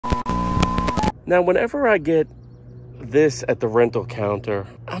Now, whenever I get this at the rental counter,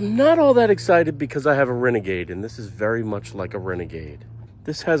 I'm not all that excited because I have a Renegade, and this is very much like a Renegade.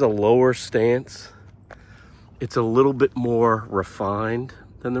 This has a lower stance. It's a little bit more refined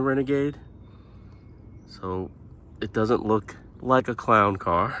than the Renegade, so it doesn't look like a clown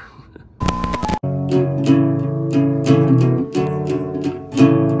car.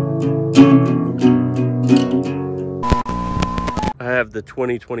 I have the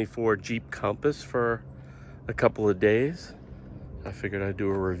 2024 Jeep Compass for a couple of days. I figured I'd do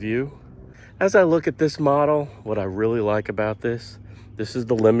a review. As I look at this model, what I really like about this is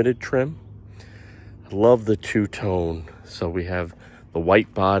the limited trim. I love the two-tone. So we have the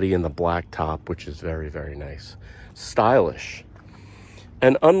white body and the black top, which is very, very nice. Stylish.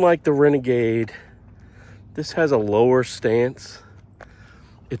 And unlike the Renegade, this has a lower stance.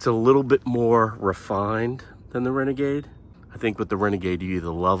 It's a little bit more refined than the Renegade. I think with the Renegade, you either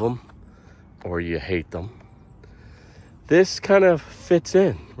love them or you hate them. This kind of fits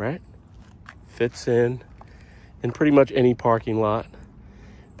in, right? Fits in pretty much any parking lot,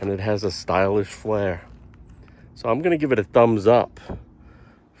 and it has a stylish flair. So I'm gonna give it a thumbs up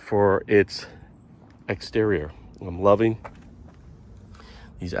for its exterior. I'm loving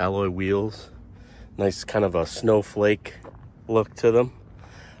these alloy wheels. Nice kind of a snowflake look to them.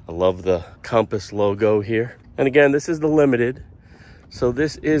 I love the Compass logo here. And again, this is the limited, so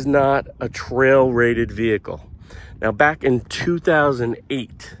this is not a trail rated vehicle. Now, back in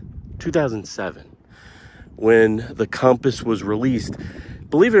 2007, when the Compass was released,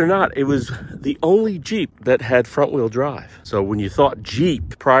 believe it or not, it was the only Jeep that had front wheel drive. So when you thought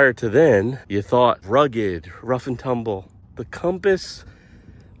Jeep prior to then, you thought rugged, rough and tumble. The Compass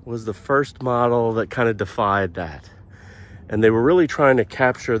was the first model that kind of defied that. And they were really trying to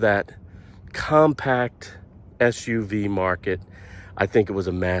capture that compact SUV market. I think it was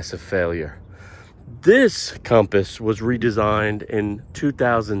a massive failure. This Compass was redesigned in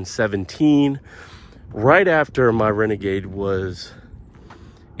 2017, right after my Renegade was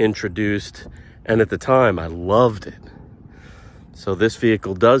introduced, and at the time I loved it. So this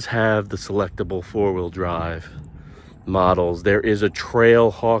vehicle does have the selectable four-wheel drive models. There is a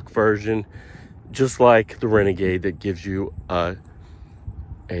Trail Hawk version, just like the Renegade, that gives you a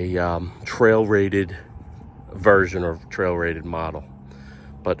trail rated version or trail rated model,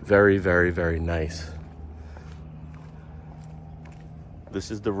 but very, very, very nice. This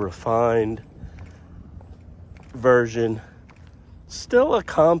is the refined version, still a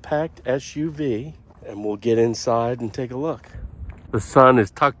compact SUV, and we'll get inside and take a look. The sun is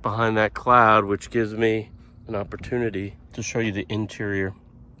tucked behind that cloud, which gives me an opportunity to show you the interior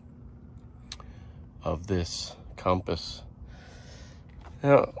of this Compass.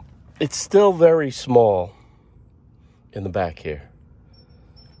 Now, it's still very small in the back here.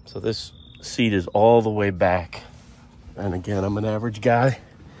 So this seat is all the way back. And again, I'm an average guy,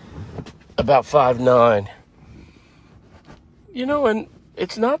 about 5'9". You know, and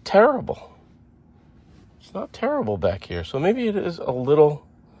it's not terrible. It's not terrible back here. So maybe it is a little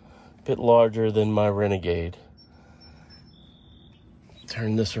bit larger than my Renegade.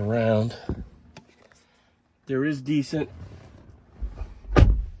 Turn this around. There is decent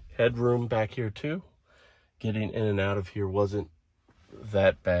headroom back here too. Getting in and out of here wasn't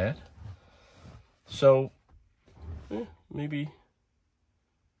that bad. So maybe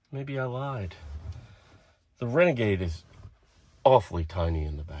I lied. The Renegade is awfully tiny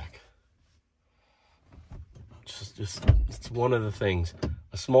in the back. It's one of the things.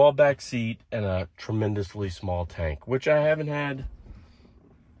 A small back seat and a tremendously small tank, which I haven't had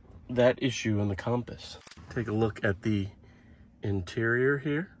that issue in the Compass. Take a look at the interior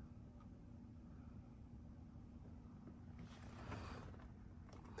here.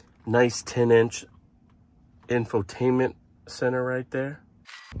 Nice 10-inch infotainment center right there.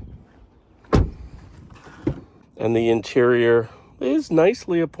 And the interior is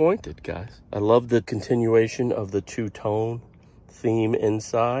nicely appointed, guys. I love the continuation of the two-tone theme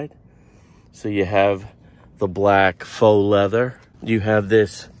inside. So you have the black faux leather. You have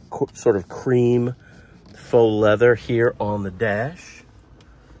this sort of cream faux leather here on the dash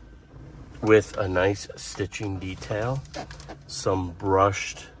with a nice stitching detail, some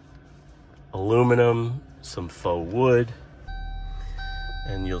brushed aluminum, some faux wood,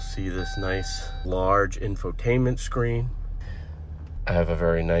 and you'll see this nice large infotainment screen. I have a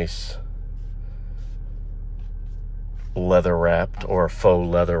very nice leather wrapped or faux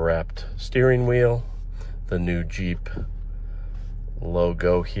leather wrapped steering wheel. The new Jeep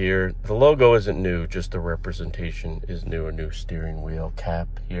logo here. The logo isn't new, just the representation is new. A new steering wheel cap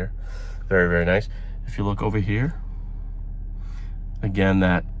here. Very, very nice. If you look over here, again,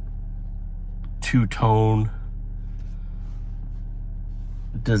 that two-tone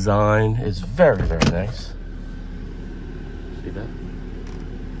design is very, very nice. See that?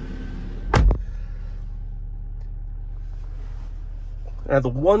 Now, the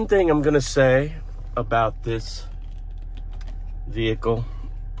one thing I'm gonna say about this vehicle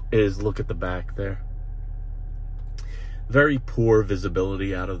is look at the back there. Very poor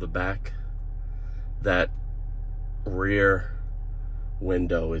visibility out of the back. That rear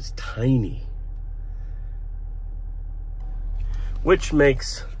window is tiny, which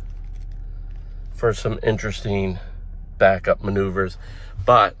makes for some interesting backup maneuvers.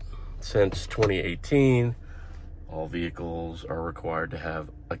 But since 2018, all vehicles are required to have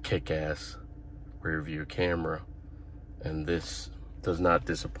a kick-ass rear view camera, and this does not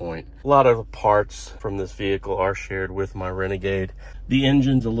disappoint. A lot of the parts from this vehicle are shared with my Renegade. The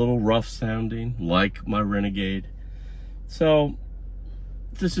engine's a little rough sounding, like my Renegade. So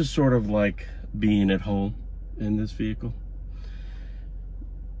this is sort of like being at home in this vehicle.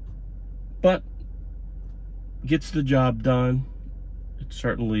 But gets the job done. It's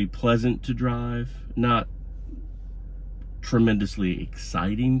certainly pleasant to drive, not tremendously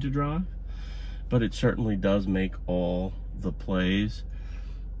exciting to drive, but it certainly does make all the plays.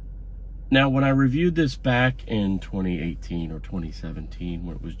 Now, when I reviewed this back in 2018 or 2017,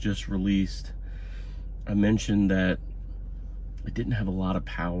 when it was just released, I mentioned that it didn't have a lot of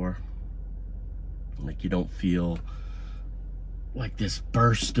power. Like, you don't feel like this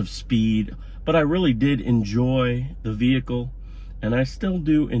burst of speed, but I really did enjoy the vehicle, and I still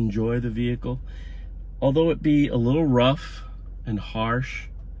do enjoy the vehicle, although it be a little rough and harsh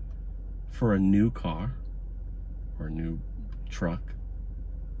for a new car or a new truck.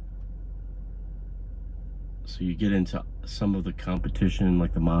 So you get into some of the competition,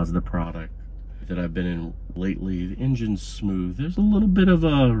 like the Mazda product that I've been in lately. The engine's smooth. There's a little bit of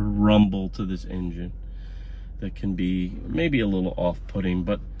a rumble to this engine that can be maybe a little off-putting,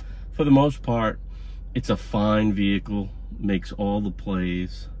 but for the most part, it's a fine vehicle, makes all the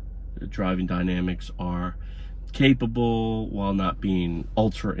plays. The driving dynamics are capable while not being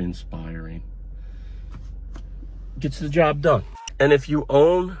ultra inspiring. Gets the job done. And if you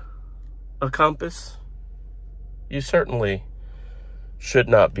own a Compass, you certainly should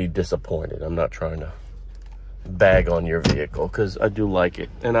not be disappointed. I'm not trying to bag on your vehicle, because I do like it.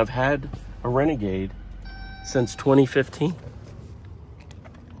 And I've had a Renegade since 2015.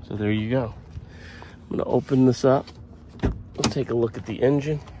 So there you go. I'm gonna open this up. Let's take a look at the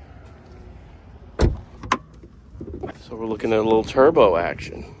engine. So we're looking at a little turbo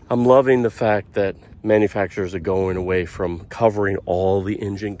action. I'm loving the fact that manufacturers are going away from covering all the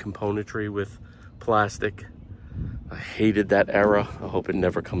engine componentry with plastic. I hated that era. I hope it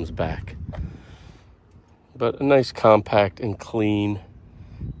never comes back. But a nice compact and clean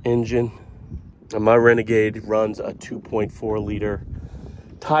engine. And my Renegade runs a 2.4 liter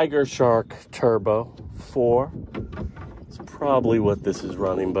Tiger Shark Turbo 4. It's probably what this is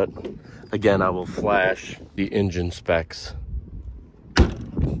running, but again, I will flash the engine specs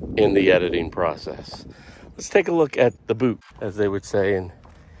in the editing process. Let's take a look at the boot, as they would say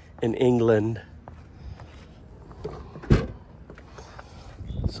in England.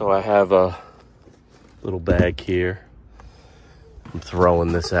 So I have a little bag here. I'm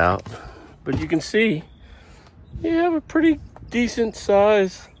throwing this out, but you can see you have a pretty decent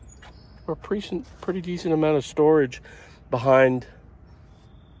size, or pretty decent amount of storage behind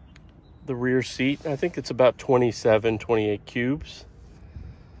the rear seat. I think it's about 27, 28 cubes,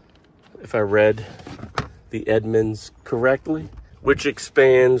 if I read the Edmunds correctly, which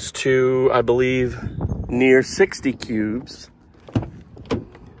expands to, I believe, near 60 cubes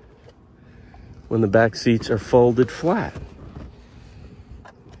when the back seats are folded flat.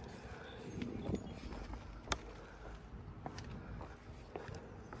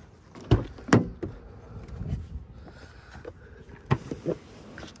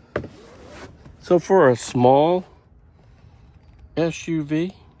 So for a small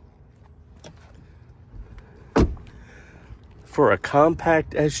SUV, for a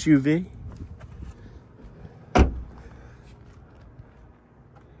compact SUV,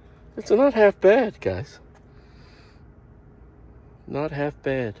 it's not half bad, guys. Not half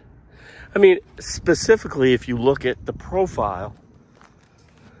bad. I mean, specifically, if you look at the profile,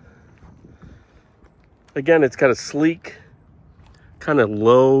 again, it's got a sleek, kind of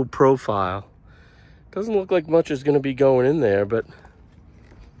low profile. Doesn't look like much is going to be going in there, but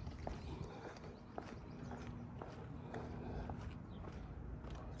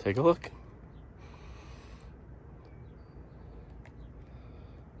take a look.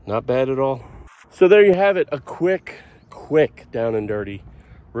 Not bad at all. So there you have it, a quick down and dirty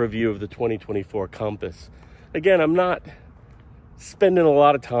review of the 2024 Compass. Again, I'm not spending a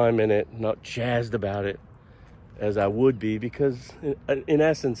lot of time in it, not jazzed about it as I would be, because in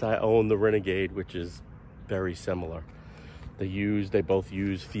essence I own the Renegade, which is very similar. They both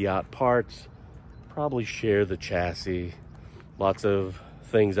use Fiat parts, probably share the chassis, lots of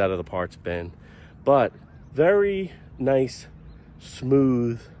things out of the parts bin, but very nice,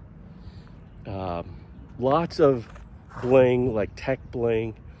 smooth, lots of bling, like tech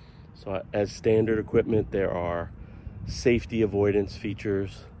bling. So as standard equipment, there are safety avoidance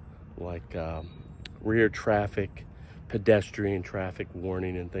features like rear traffic, pedestrian traffic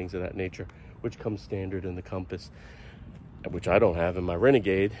warning, and things of that nature, which comes standard in the Compass, which I don't have in my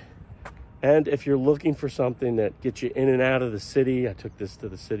Renegade. And if you're looking for something that gets you in and out of the city, I took this to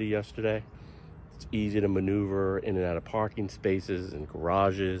the city yesterday. It's easy to maneuver in and out of parking spaces and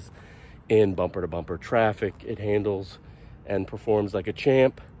garages, in bumper-to-bumper traffic. It handles and performs like a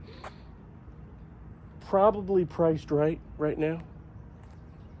champ. Probably priced right now.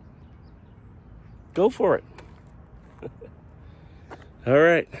 Go for it. All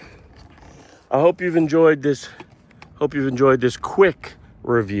right. I hope you've enjoyed this. Hope you've enjoyed this quick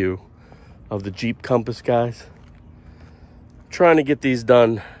review of the Jeep Compass, guys. Trying to get these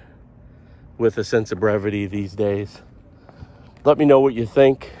done with a sense of brevity these days. Let me know what you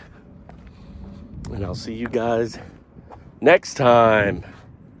think, and I'll see you guys next time.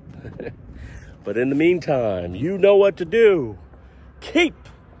 But in the meantime, you know what to do. Keep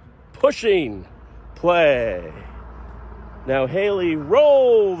pushing play. Now, Haley,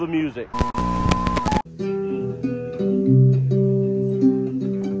 roll the music.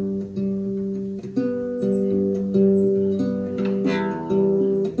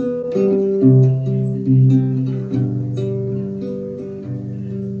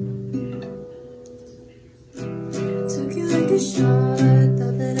 Took you like a shot,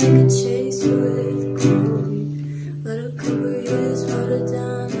 thought that I could chase you with gold. But a couple years brought it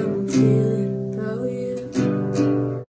down, I'm feeling